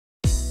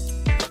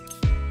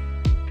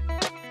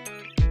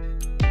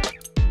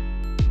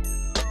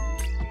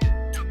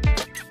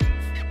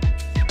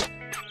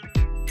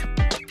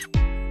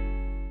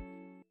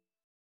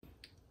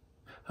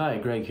Hi,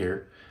 Greg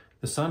here.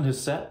 The sun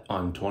has set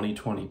on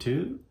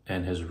 2022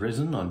 and has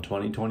risen on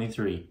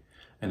 2023,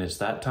 and it's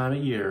that time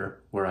of year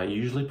where I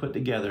usually put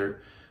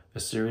together a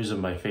series of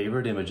my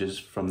favorite images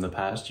from the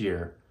past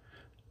year.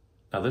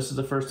 Now, this is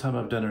the first time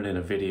I've done it in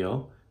a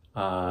video.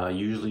 I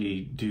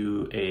usually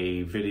do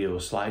a video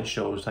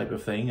slideshow type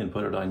of thing and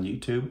put it on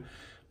YouTube,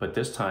 but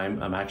this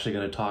time I'm actually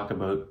going to talk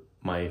about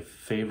my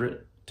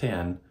favorite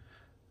 10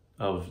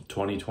 of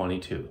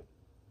 2022.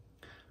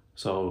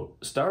 So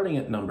starting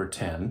at number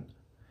 10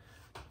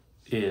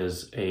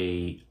 is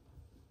a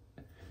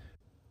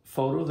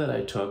photo that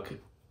I took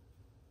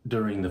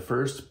during the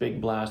first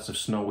big blast of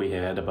snow we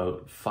had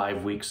about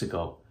 5 weeks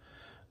ago.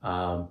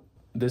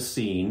 This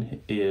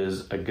scene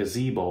is a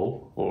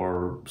gazebo,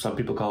 or some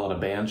people call it a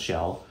band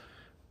shell,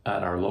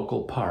 at our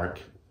local park.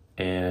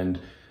 And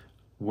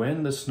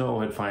when the snow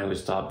had finally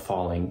stopped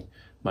falling,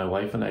 my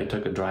wife and I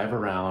took a drive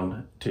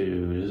around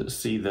to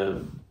see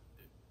the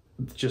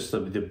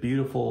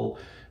beautiful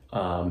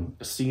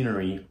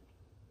scenery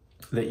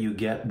that you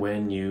get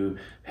when you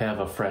have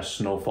a fresh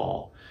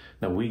snowfall.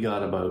 Now, we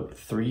got about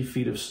 3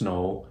 feet of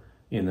snow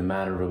in the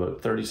matter of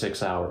about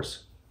 36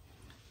 hours.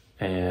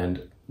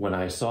 And when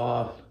I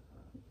saw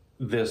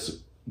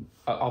this,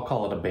 I'll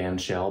call it a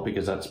band shell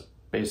because that's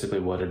basically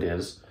what it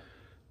is.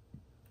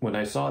 When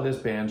I saw this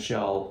band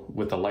shell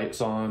with the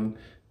lights on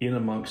in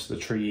amongst the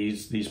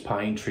trees, these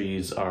pine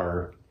trees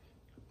are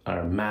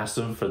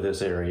massive for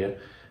this area.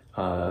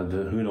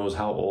 Who knows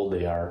how old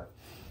they are.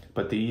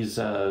 But these,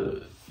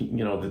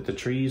 the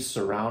trees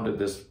surrounded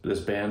this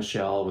band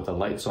shell with the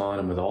lights on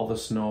and with all the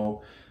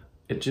snow.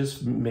 It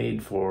just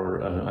made for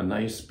a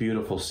nice,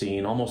 beautiful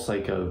scene, almost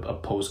like a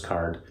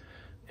postcard.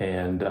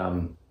 And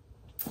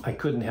I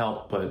couldn't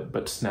help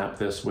but snap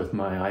this with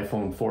my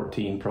iPhone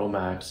 14 Pro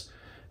Max.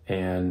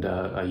 And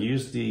I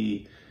used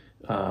the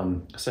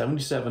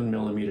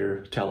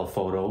 77mm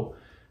telephoto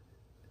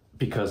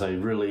because I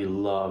really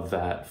love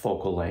that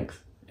focal length.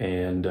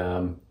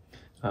 And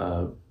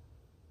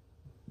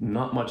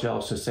not much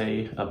else to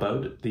say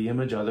about the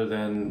image other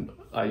than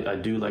I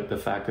do like the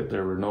fact that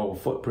there were no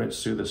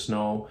footprints through the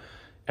snow.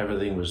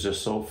 Everything was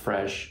just so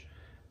fresh,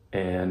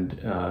 and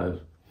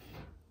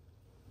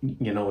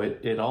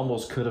it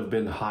almost could have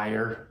been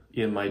higher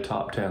in my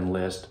top 10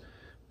 list,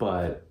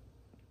 but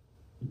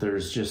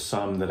there's just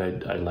some that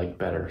I like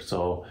better.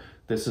 So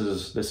this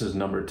is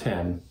number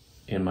 10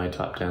 in my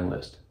top 10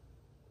 list.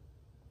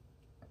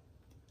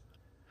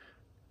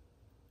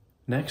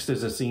 Next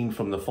is a scene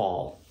from the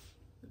fall.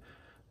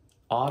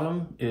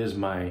 Autumn is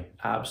my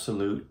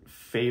absolute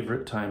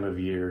favorite time of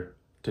year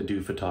to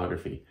do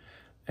photography.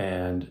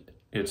 And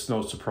it's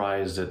no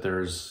surprise that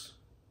there's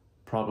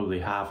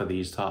probably half of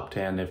these top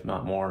 10, if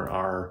not more,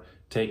 are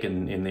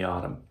taken in the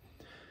autumn.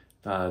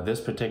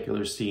 This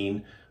particular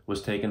scene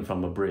was taken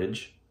from a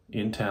bridge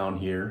in town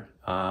here.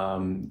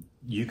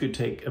 You could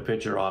take a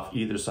picture off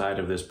either side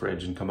of this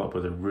bridge and come up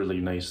with a really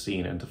nice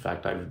scene. And in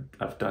fact,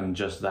 I've done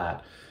just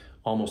that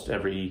almost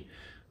every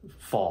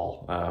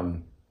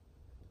fall.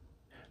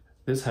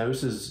 This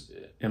house is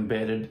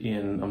embedded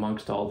in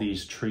amongst all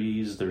these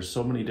trees. There's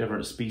so many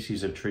different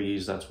species of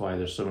trees. That's why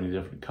there's so many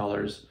different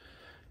colors.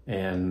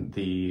 And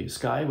the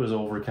sky was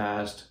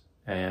overcast,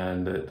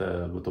 and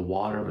the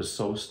water was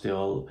so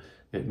still.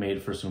 It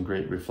made for some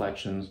great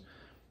reflections.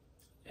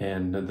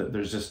 And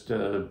there's just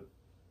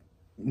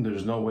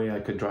there's no way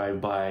I could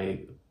drive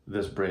by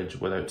this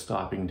bridge without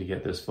stopping to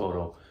get this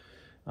photo.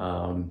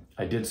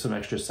 I did some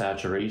extra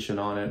saturation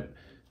on it.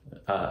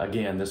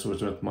 Again, this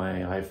was with my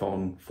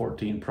iPhone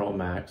 14 Pro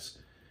Max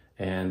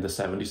and the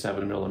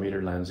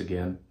 77mm lens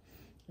again,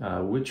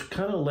 which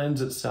kind of lends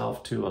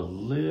itself to a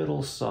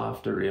little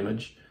softer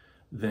image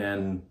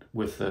than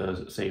with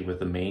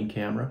the main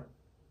camera,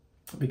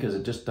 because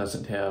it just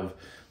doesn't have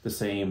the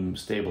same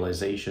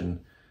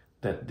stabilization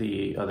that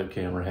the other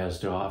camera has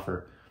to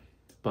offer.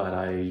 But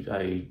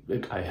I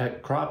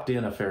had cropped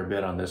in a fair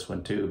bit on this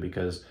one too,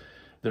 because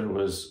there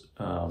was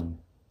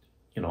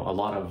a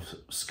lot of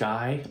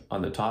sky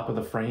on the top of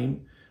the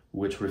frame,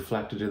 which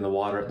reflected in the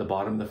water at the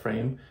bottom of the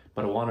frame.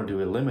 But I wanted to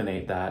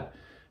eliminate that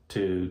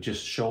to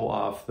just show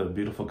off the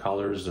beautiful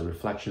colors, the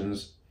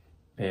reflections,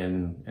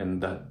 and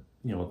that,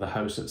 the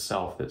house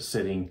itself that's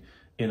sitting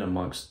in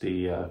amongst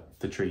the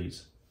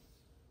trees.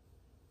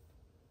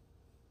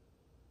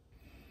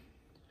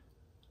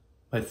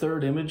 My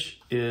third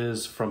image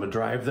is from a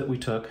drive that we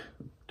took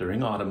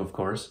during autumn, of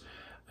course.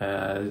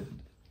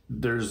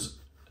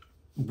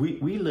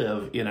 We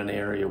live in an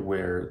area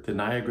where the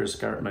Niagara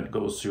Escarpment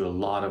goes through a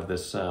lot of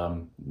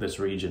this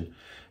region,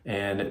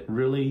 and it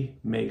really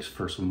makes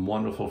for some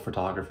wonderful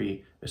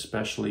photography,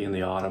 especially in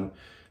the autumn,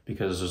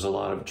 because there's a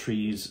lot of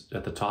trees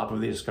at the top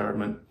of the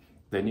escarpment.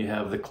 Then you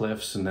have the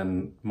cliffs, and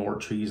then more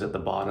trees at the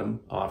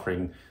bottom,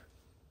 offering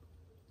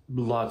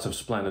lots of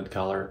splendid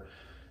color.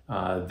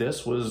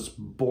 This was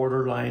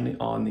borderline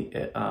on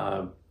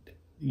the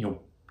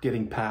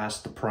getting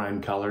past the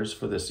prime colors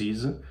for the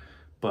season,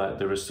 but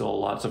there was still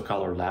lots of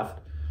color left.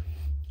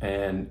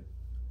 And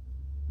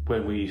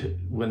when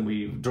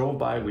we drove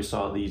by, we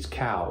saw these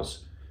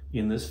cows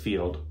in this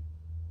field,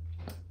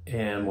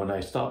 And when I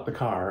stopped the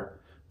car,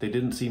 they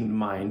didn't seem to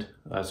mind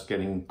us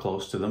getting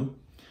close to them.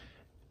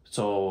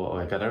 So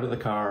I got out of the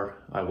car,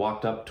 I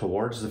walked up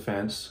towards the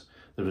fence.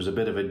 There was a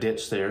bit of a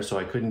ditch there, so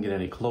I couldn't get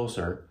any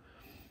closer.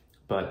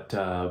 But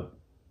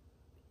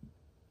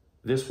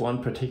this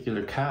one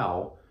particular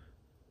cow,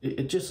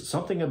 it just,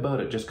 something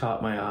about it just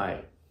caught my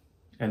eye.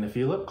 And if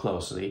you look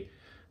closely,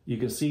 you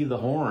can see the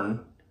horn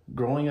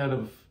growing out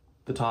of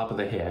the top of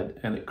the head,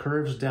 and it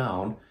curves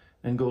down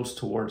and goes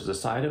towards the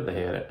side of the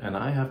head. And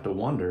I have to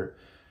wonder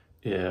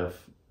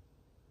if,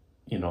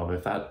 you know,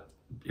 if that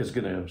is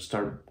going to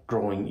start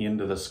growing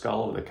into the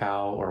skull of the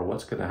cow, or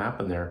what's going to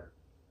happen there.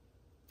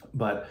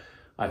 But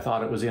I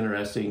thought it was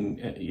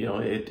interesting. You know,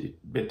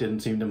 it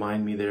didn't seem to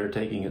mind me there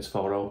taking its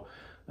photo.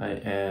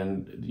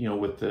 And you know,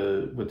 with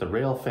the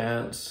rail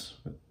fence,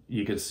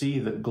 you could see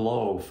the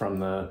glow from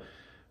the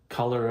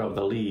color of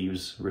the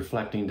leaves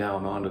reflecting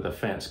down onto the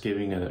fence,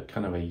 giving it a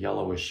kind of a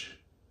yellowish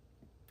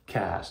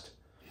cast.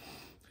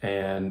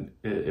 And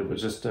it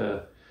was just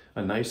a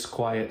nice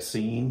quiet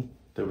scene.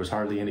 There was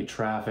hardly any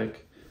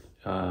traffic.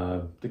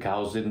 The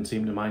cows didn't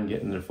seem to mind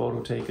getting their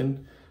photo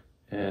taken.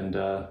 And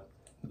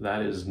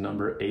that is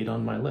number 8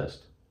 on my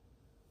list.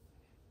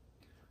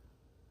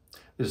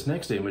 This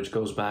next image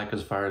goes back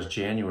as far as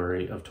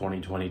January of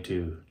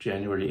 2022,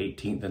 January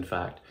 18th, in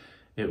fact.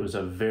 It was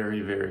a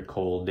very, very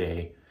cold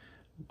day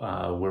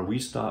where we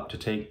stopped to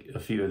take a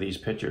few of these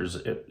pictures.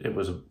 It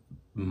was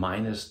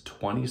minus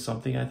 20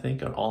 something, I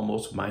think, or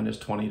almost minus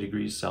 20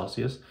 degrees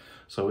Celsius.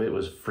 So it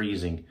was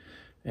freezing,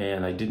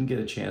 and I didn't get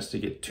a chance to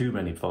get too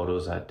many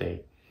photos that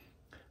day.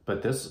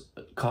 But this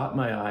caught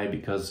my eye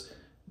because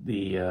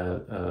the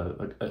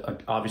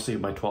obviously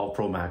my 12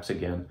 Pro Max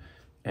again.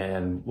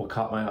 And what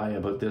caught my eye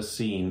about this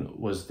scene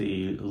was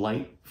the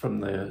light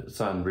from the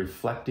sun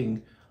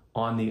reflecting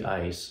on the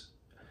ice,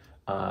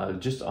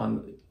 just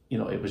on, you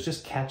know, it was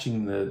just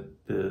catching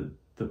the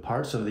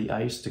parts of the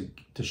ice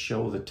to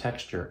show the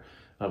texture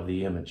of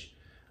the image.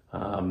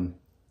 You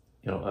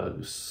know,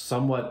 a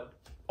somewhat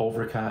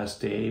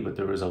overcast day, but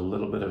there was a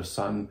little bit of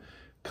sun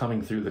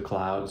coming through the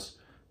clouds.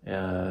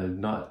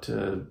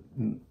 The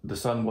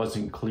sun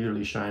wasn't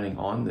clearly shining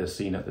on this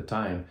scene at the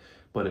time,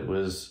 but it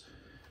was,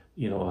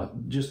 you know,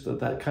 just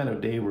that kind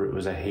of day where it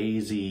was a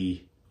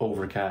hazy,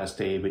 overcast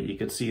day, but you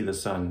could see the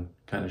sun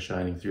kind of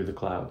shining through the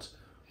clouds.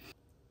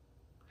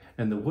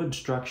 And the wood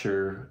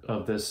structure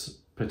of this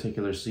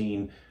particular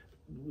scene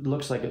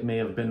looks like it may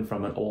have been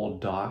from an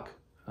old dock.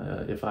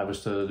 If I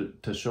was to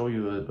show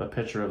you a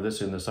picture of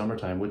this in the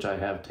summertime, which I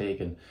have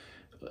taken,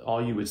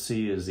 all you would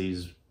see is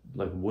these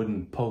like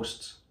wooden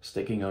posts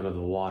sticking out of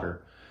the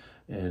water.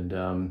 And,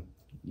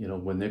 you know,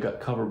 when they got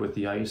covered with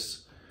the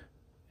ice,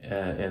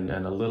 and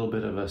a little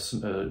bit of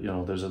you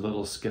know, there's a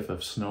little skiff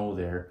of snow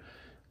there.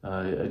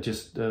 It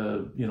just,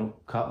 you know,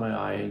 caught my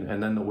eye.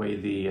 And then the way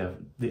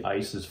the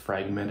ice is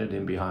fragmented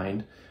in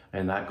behind,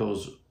 and that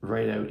goes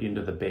right out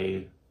into the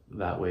bay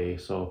that way.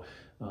 So,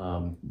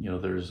 you know,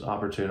 there's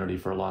opportunity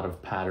for a lot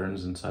of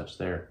patterns and such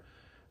there.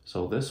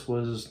 So this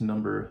was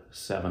number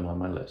 7 on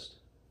my list.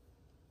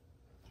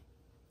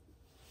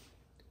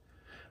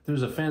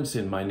 There's a fence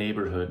in my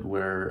neighborhood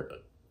where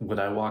when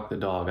I walk the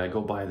dog, I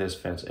go by this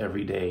fence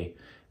every day.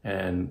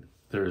 And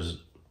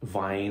there's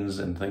vines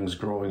and things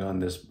growing on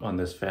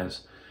this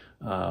fence.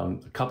 A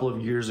couple of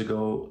years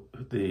ago,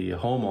 the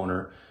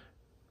homeowner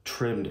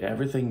trimmed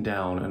everything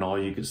down, and all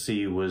you could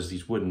see was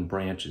these wooden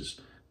branches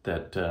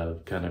that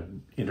kind of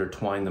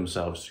intertwined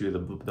themselves through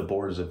the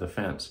borders of the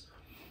fence.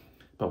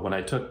 But when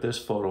I took this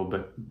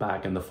photo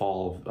back in the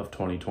fall of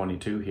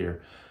 2022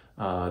 here,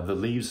 the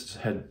leaves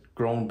had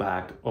grown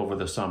back over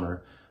the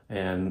summer,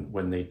 and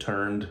when they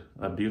turned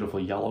a beautiful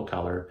yellow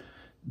color,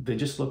 they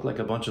just look like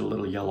a bunch of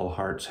little yellow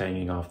hearts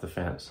hanging off the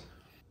fence.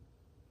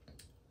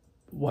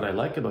 What I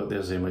like about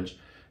this image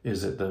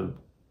is that the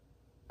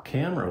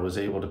camera was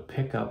able to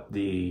pick up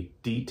the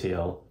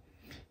detail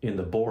in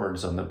the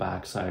boards on the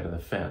back side of the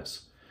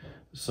fence.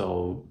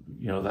 So,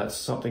 you know, that's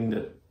something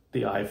that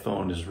the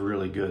iPhone is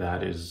really good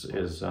at, is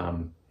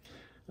a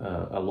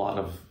lot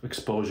of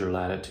exposure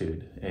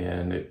latitude,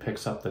 and it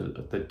picks up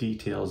the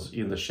details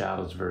in the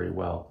shadows very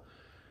well.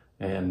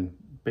 And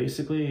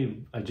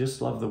basically, I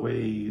just love the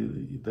way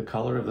the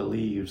color of the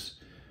leaves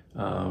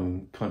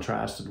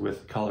contrasted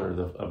with the color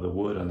of the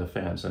wood on the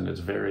fence. And it's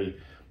very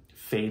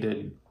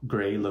faded,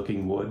 gray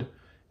looking wood.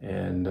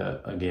 And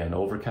again,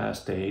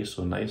 overcast day,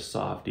 so nice,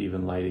 soft,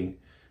 even lighting.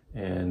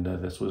 And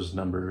this was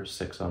number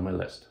 6 on my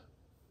list.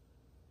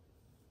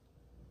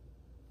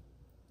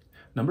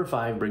 Number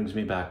 5 brings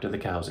me back to the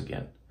cows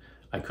again.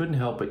 I couldn't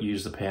help but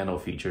use the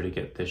pano feature to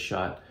get this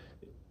shot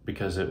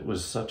because it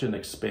was such an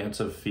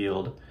expansive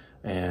field,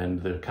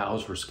 and the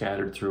cows were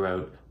scattered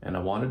throughout, and I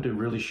wanted to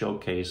really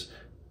showcase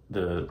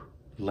the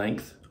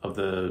length of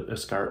the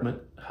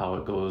escarpment, how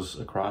it goes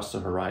across the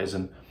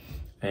horizon,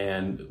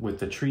 and with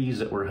the trees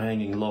that were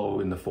hanging low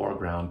in the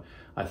foreground,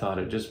 I thought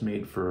it just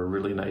made for a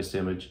really nice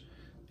image.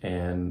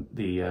 And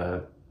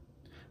the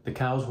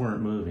cows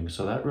weren't moving,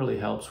 so that really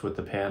helps with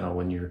the pano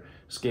when you're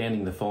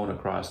scanning the phone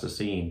across the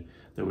scene.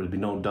 There would be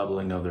no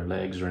doubling of their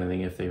legs or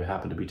anything if they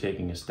happen to be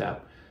taking a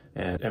step.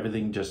 and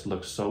everything just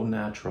looks so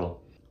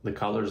natural. The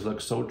colors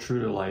look so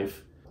true to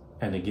life.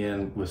 And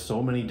again, with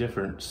so many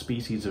different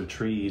species of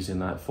trees in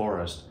that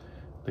forest,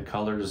 the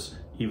colors,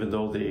 even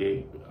though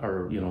they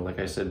are, you know, like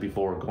I said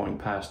before, going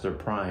past their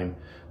prime,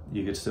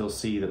 you could still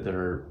see that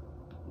there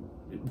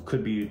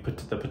could be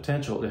the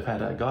potential. If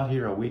I got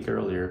here a week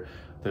earlier,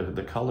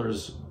 the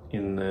colors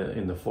in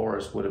the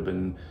forest would have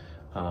been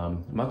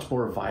much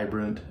more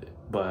vibrant,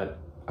 but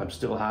I'm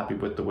still happy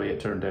with the way it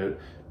turned out,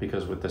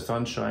 because with the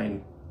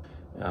sunshine,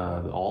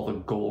 all the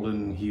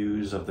golden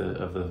hues of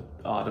the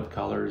autumn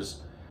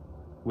colors,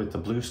 with the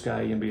blue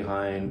sky in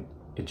behind,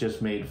 it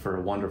just made for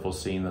a wonderful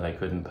scene that I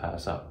couldn't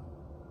pass up.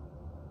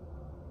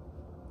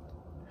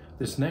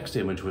 This next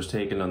image was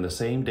taken on the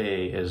same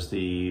day as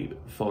the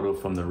photo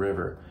from the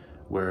river,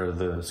 where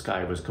the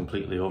sky was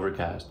completely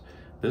overcast.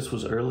 This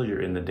was earlier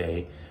in the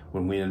day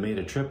when we had made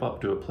a trip up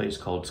to a place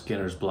called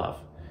Skinner's Bluff.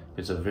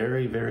 It's a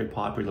very, very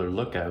popular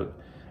lookout,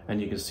 and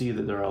you can see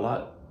that there are a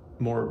lot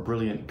more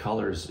brilliant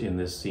colors in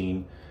this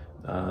scene.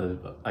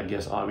 I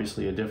guess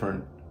obviously a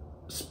different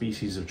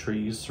species of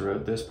trees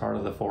throughout this part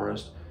of the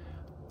forest.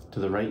 To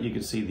the right you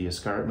can see the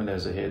escarpment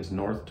as it heads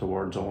north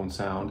towards Owen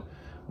Sound,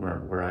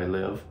 where I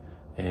live,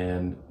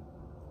 and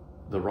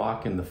the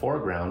rock in the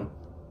foreground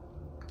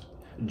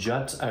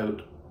juts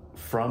out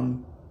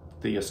from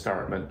the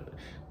escarpment.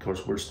 Of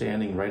course, we're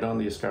standing right on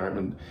the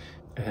escarpment.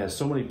 It has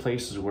so many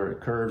places where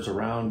it curves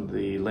around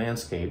the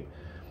landscape,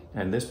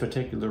 and this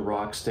particular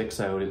rock sticks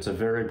out. It's a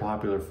very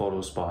popular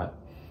photo spot.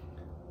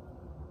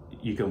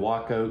 You can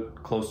walk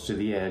out close to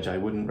the edge. I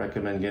wouldn't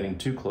recommend getting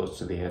too close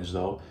to the edge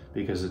though,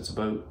 because it's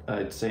about,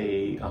 I'd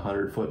say,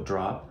 100-foot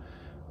drop,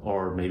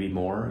 or maybe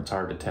more. It's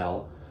hard to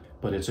tell,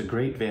 but it's a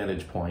great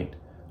vantage point.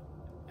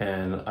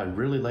 And I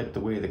really like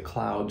the way the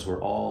clouds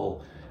were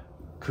all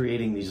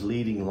creating these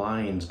leading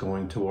lines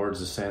going towards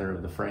the center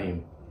of the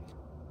frame.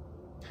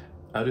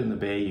 Out in the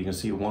bay, you can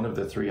see one of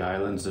the 3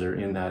 islands that are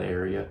in that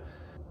area,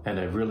 and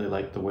I really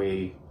like the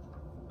way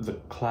the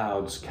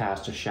clouds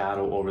cast a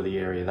shadow over the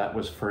area. That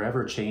was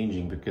forever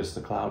changing because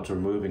the clouds were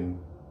moving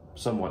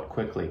somewhat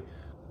quickly,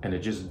 and it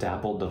just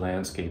dappled the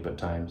landscape at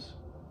times.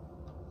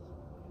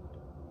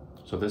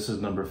 So this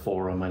is number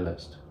 4 on my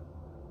list.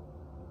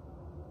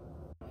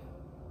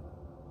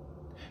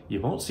 You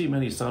won't see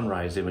many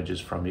sunrise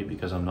images from me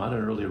because I'm not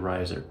an early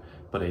riser,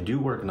 but I do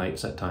work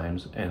nights at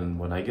times, and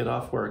when I get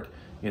off work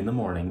in the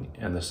morning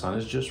and the sun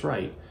is just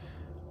right,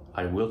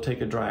 I will take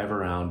a drive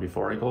around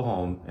before I go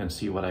home and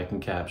see what I can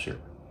capture.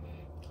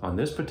 On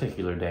this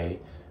particular day,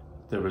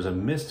 there was a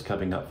mist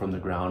coming up from the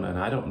ground, and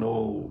I don't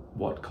know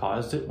what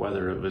caused it,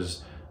 whether it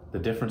was the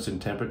difference in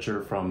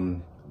temperature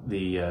from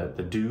the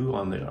dew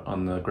on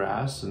the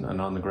grass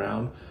and on the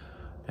ground,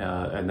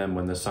 and then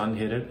when the sun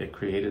hit it, it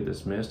created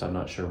this mist. I'm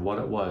not sure what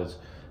it was,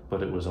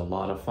 but it was a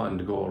lot of fun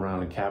to go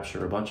around and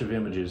capture a bunch of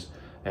images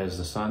as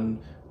the sun,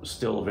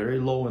 still very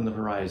low in the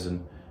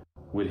horizon,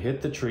 would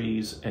hit the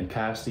trees and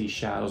cast these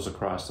shadows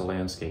across the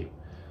landscape.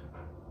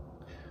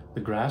 The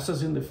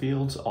grasses in the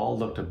fields all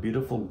looked a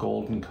beautiful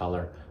golden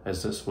color,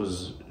 as this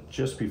was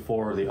just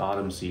before the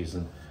autumn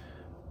season.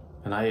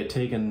 And I had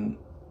taken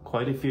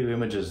quite a few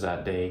images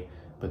that day,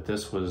 but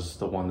this was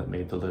the one that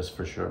made the list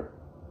for sure.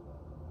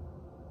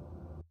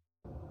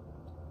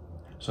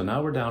 So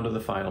now we're down to the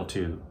final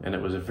 2, and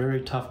it was a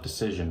very tough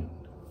decision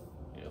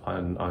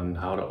on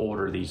how to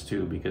order these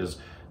 2, because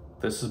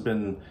this has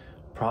been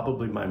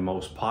probably my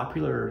most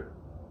popular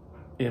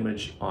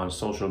image on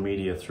social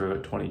media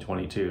throughout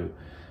 2022.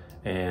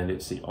 And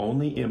it's the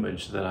only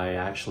image that I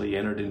actually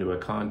entered into a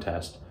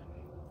contest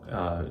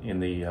in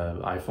the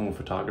iPhone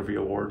Photography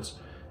Awards,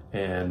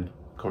 and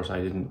of course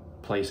I didn't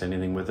place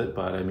anything with it,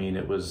 but I mean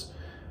it was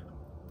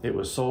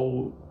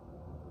so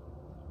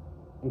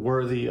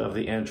worthy of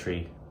the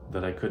entry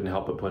that I couldn't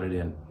help but put it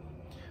in.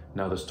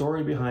 Now the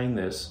story behind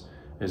this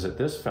is that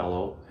this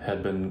fellow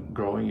had been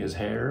growing his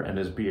hair and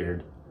his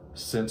beard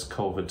since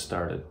COVID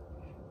started,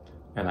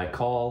 and I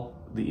call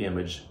the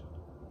image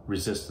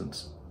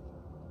Resistance,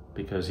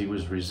 because he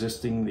was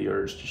resisting the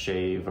urge to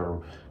shave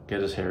or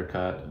get his hair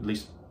cut. At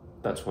least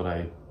that's what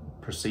I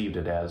perceived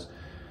it as.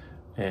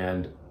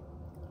 And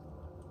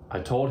I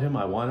told him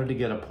I wanted to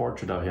get a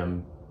portrait of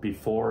him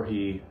before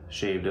he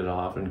shaved it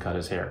off and cut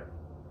his hair.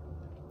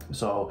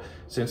 So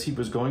since he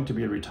was going to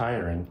be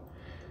retiring,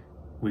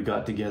 we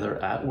got together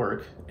at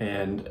work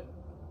and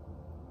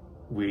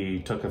we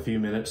took a few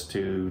minutes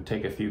to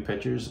take a few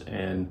pictures.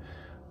 And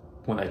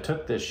when I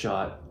took this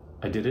shot,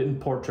 I did it in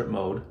portrait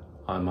mode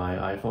on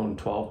my iPhone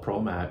 12 Pro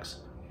Max,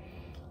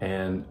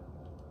 and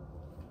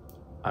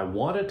I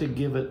wanted to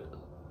give it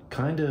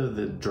kind of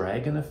the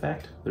dragon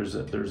effect. There's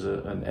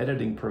an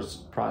editing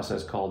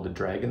process called the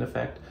dragon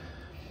effect,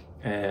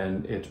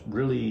 and it's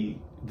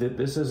really,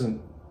 this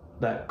isn't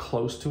that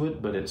close to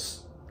it, but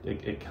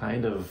it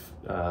kind of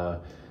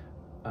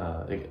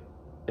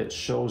it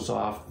shows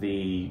off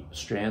the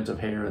strands of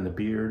hair and the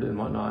beard and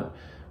whatnot,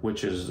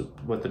 which is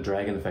what the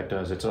dragon effect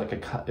does. It's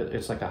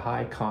like a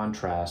high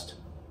contrast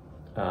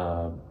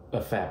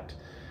effect,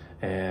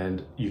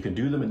 And you can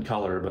do them in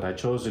color, but I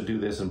chose to do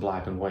this in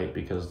black and white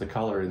because the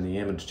color in the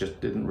image just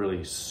didn't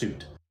really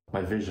suit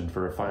my vision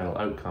for a final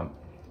outcome.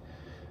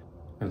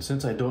 And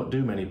since I don't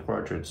do many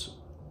portraits,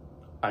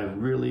 I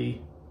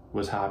really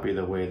was happy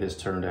the way this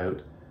turned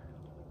out,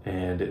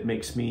 and it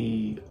makes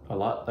me a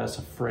lot less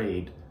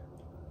afraid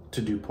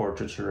to do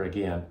portraiture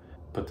again,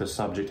 but the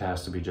subject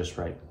has to be just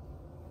right.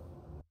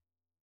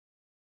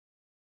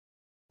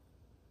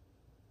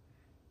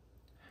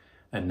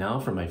 And now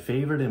for my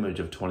favorite image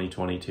of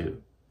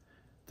 2022.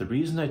 The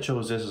reason I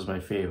chose this as my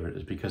favorite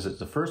is because it's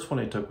the first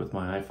one I took with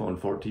my iPhone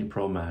 14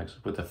 Pro Max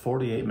with a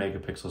 48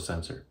 megapixel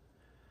sensor.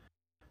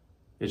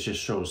 It just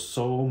shows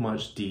so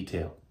much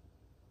detail.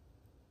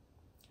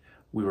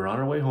 We were on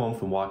our way home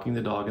from walking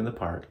the dog in the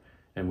park,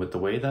 and with the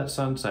way that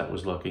sunset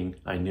was looking,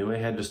 I knew I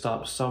had to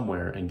stop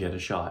somewhere and get a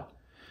shot.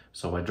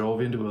 So I drove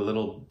into a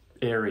little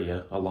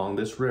area along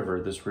this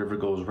river. This river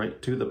goes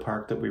right to the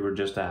park that we were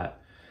just at.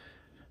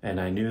 And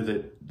I knew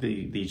that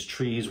these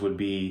trees would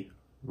be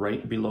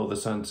right below the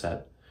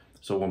sunset.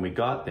 So when we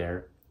got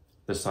there,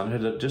 the sun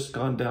had just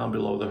gone down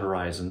below the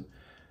horizon,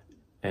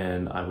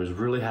 and I was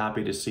really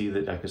happy to see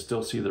that I could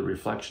still see the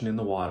reflection in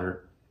the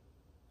water.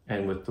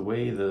 And with the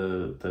way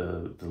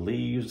the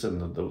leaves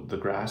and the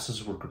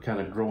grasses were kind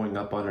of growing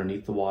up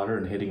underneath the water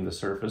and hitting the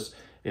surface,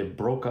 it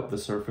broke up the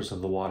surface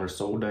of the water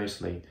so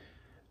nicely.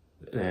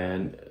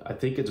 And I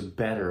think it's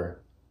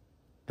better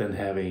than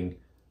having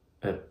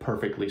a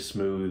perfectly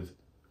smooth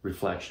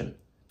reflection.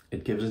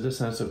 It gives it a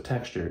sense of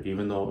texture.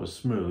 Even though it was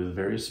smooth,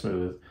 very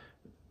smooth,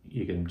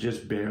 you can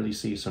just barely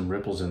see some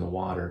ripples in the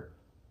water.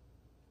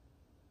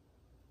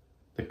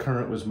 The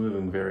current was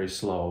moving very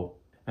slow,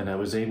 and I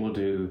was able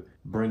to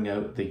bring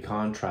out the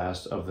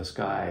contrast of the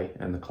sky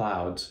and the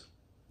clouds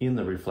in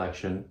the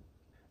reflection,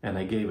 and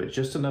I gave it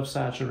just enough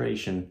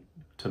saturation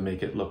to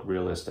make it look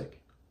realistic.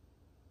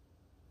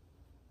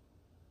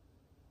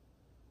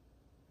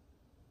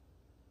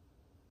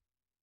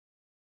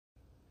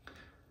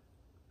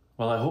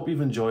 Well, I hope you've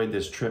enjoyed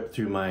this trip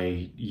through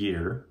my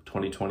year,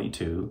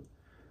 2022.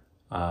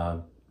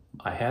 I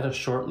had a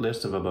short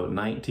list of about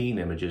 19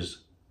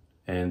 images,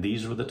 and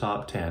these were the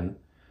top 10.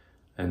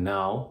 And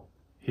now,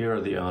 here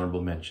are the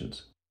honorable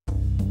mentions.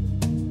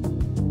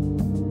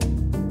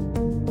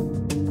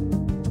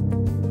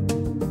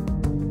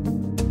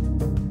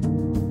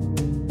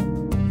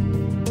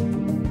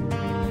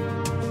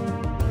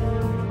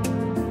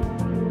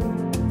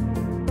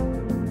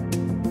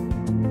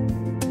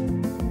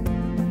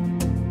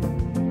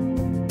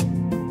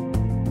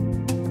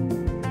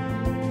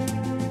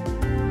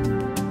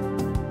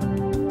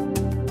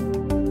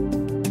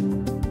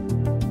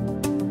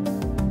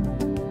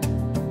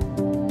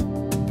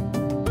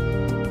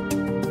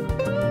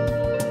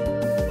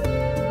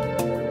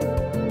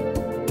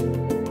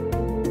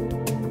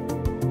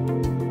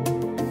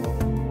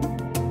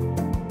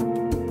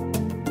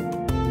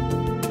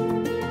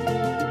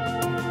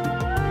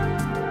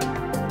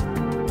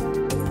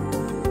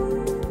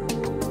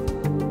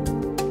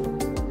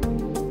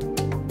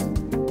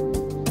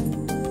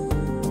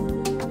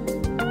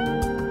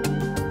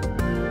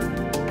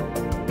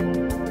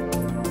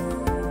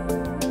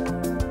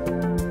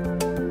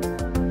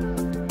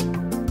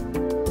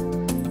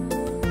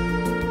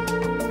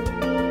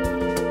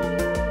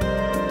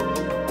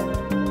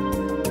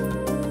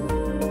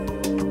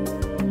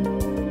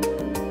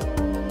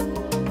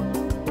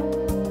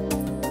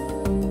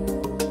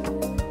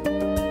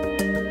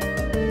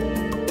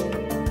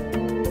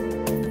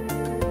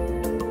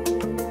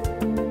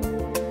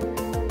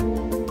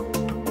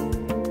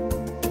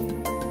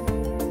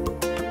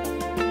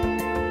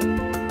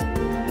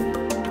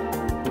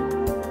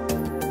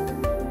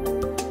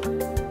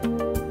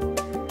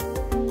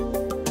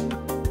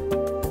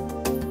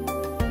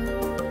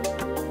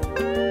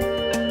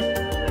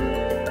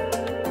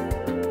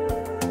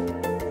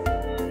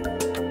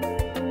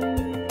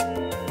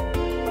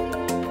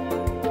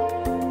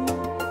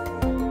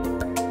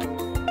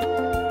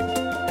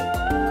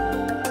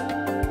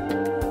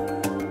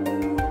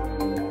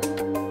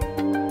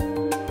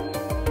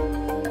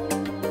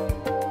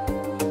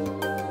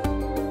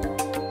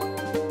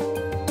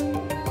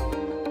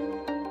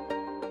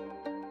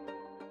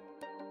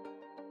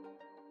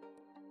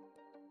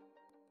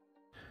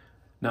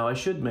 Now, I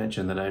should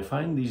mention that I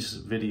find these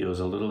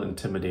videos a little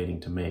intimidating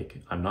to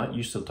make. I'm not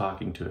used to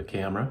talking to a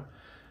camera,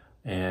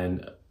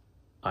 and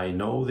I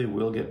know they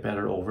will get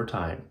better over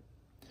time.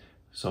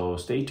 So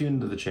stay tuned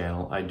to the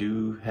channel. I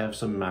do have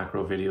some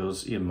macro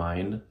videos in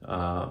mind.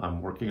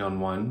 I'm working on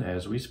one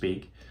as we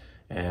speak,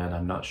 and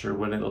I'm not sure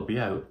when it'll be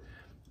out,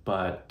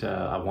 but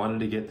I wanted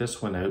to get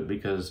this one out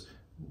because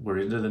we're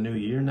into the new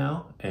year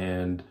now,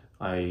 and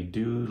I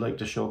do like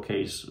to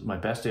showcase my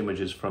best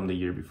images from the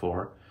year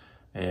before.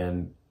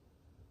 And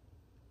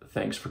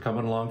thanks for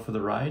coming along for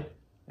the ride,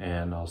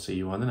 and I'll see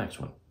you on the next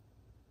one.